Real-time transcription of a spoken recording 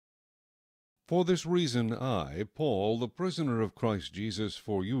For this reason I, Paul, the prisoner of Christ Jesus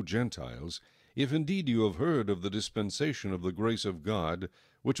for you Gentiles, if indeed you have heard of the dispensation of the grace of God,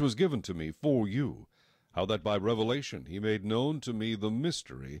 which was given to me for you, how that by revelation he made known to me the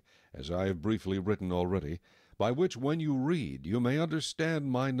mystery, as I have briefly written already, by which when you read you may understand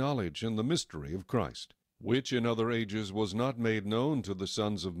my knowledge in the mystery of Christ, which in other ages was not made known to the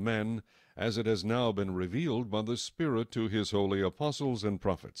sons of men, as it has now been revealed by the Spirit to his holy apostles and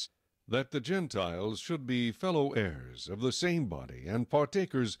prophets, that the Gentiles should be fellow heirs of the same body, and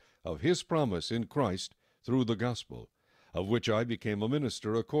partakers of his promise in Christ through the gospel, of which I became a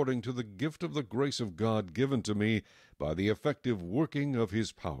minister according to the gift of the grace of God given to me by the effective working of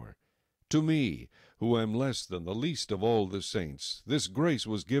his power. To me, who am less than the least of all the saints, this grace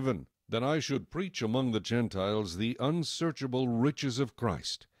was given, that I should preach among the Gentiles the unsearchable riches of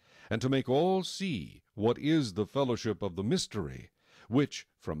Christ, and to make all see what is the fellowship of the mystery, which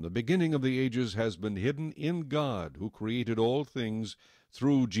from the beginning of the ages has been hidden in God, who created all things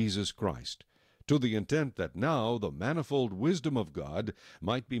through Jesus Christ, to the intent that now the manifold wisdom of God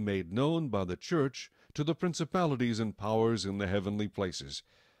might be made known by the church to the principalities and powers in the heavenly places,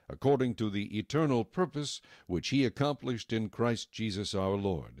 according to the eternal purpose which he accomplished in Christ Jesus our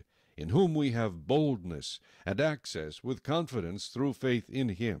Lord, in whom we have boldness and access with confidence through faith in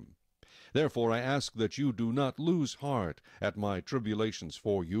him. Therefore I ask that you do not lose heart at my tribulations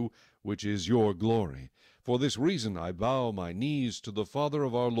for you, which is your glory. For this reason I bow my knees to the Father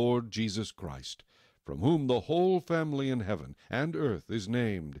of our Lord Jesus Christ, from whom the whole family in heaven and earth is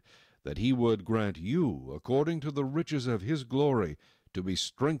named, that he would grant you, according to the riches of his glory, to be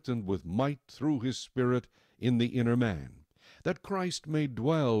strengthened with might through his Spirit in the inner man, that Christ may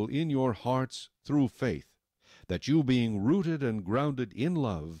dwell in your hearts through faith, that you, being rooted and grounded in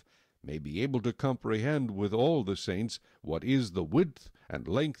love, may be able to comprehend with all the saints what is the width and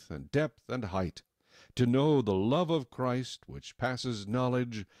length and depth and height, to know the love of Christ which passes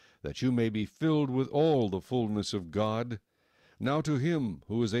knowledge, that you may be filled with all the fullness of God. Now to him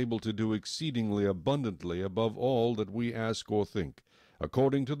who is able to do exceedingly abundantly above all that we ask or think,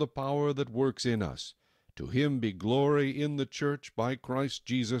 according to the power that works in us, to him be glory in the church by Christ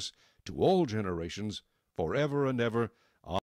Jesus to all generations, forever and ever.